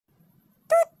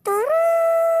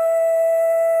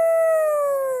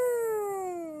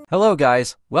Hello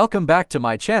guys, welcome back to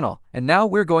my channel, and now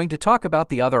we're going to talk about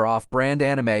the other off-brand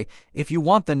anime. If you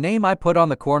want the name, I put on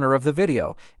the corner of the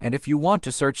video, and if you want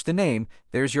to search the name,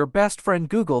 there's your best friend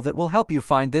Google that will help you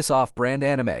find this off-brand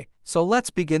anime. So let's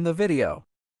begin the video.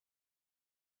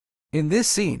 In this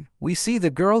scene, we see the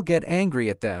girl get angry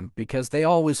at them because they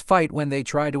always fight when they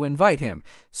try to invite him,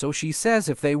 so she says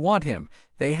if they want him,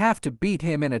 they have to beat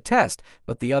him in a test,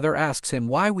 but the other asks him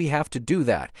why we have to do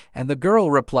that, and the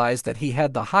girl replies that he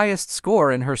had the highest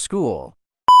score in her school.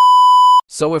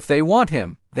 So if they want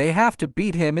him, they have to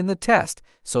beat him in the test,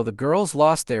 so the girls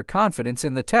lost their confidence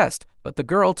in the test, but the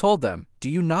girl told them, "Do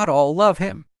you not all love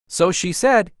him?" So she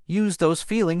said, use those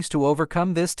feelings to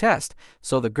overcome this test.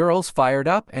 So the girls fired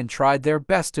up and tried their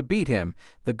best to beat him.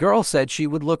 The girl said she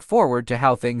would look forward to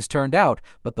how things turned out,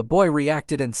 but the boy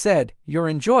reacted and said, "You're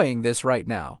enjoying this right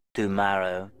now."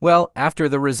 Tomorrow. Well, after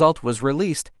the result was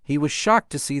released, he was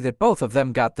shocked to see that both of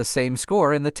them got the same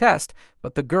score in the test,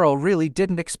 but the girl really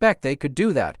didn't expect they could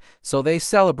do that, so they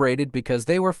celebrated because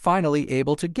they were finally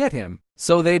able to get him.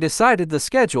 So they decided the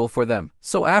schedule for them.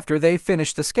 So after they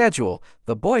finished the schedule,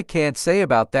 the boy can't say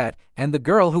about that, and the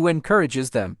girl who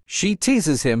encourages them, she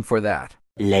teases him for that.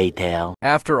 Later.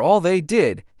 After all they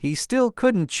did, he still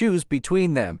couldn't choose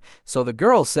between them, so the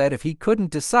girl said if he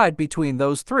couldn't decide between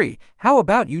those three, how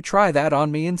about you try that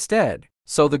on me instead?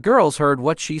 So the girls heard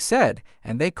what she said,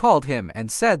 and they called him and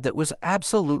said that was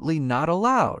absolutely not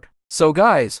allowed. So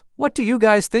guys, what do you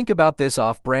guys think about this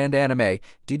off-brand anime?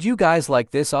 Did you guys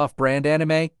like this off-brand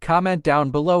anime? Comment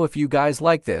down below if you guys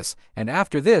like this. And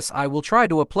after this, I will try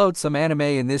to upload some anime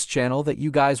in this channel that you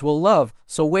guys will love,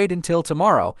 so wait until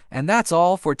tomorrow. And that's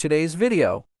all for today's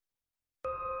video.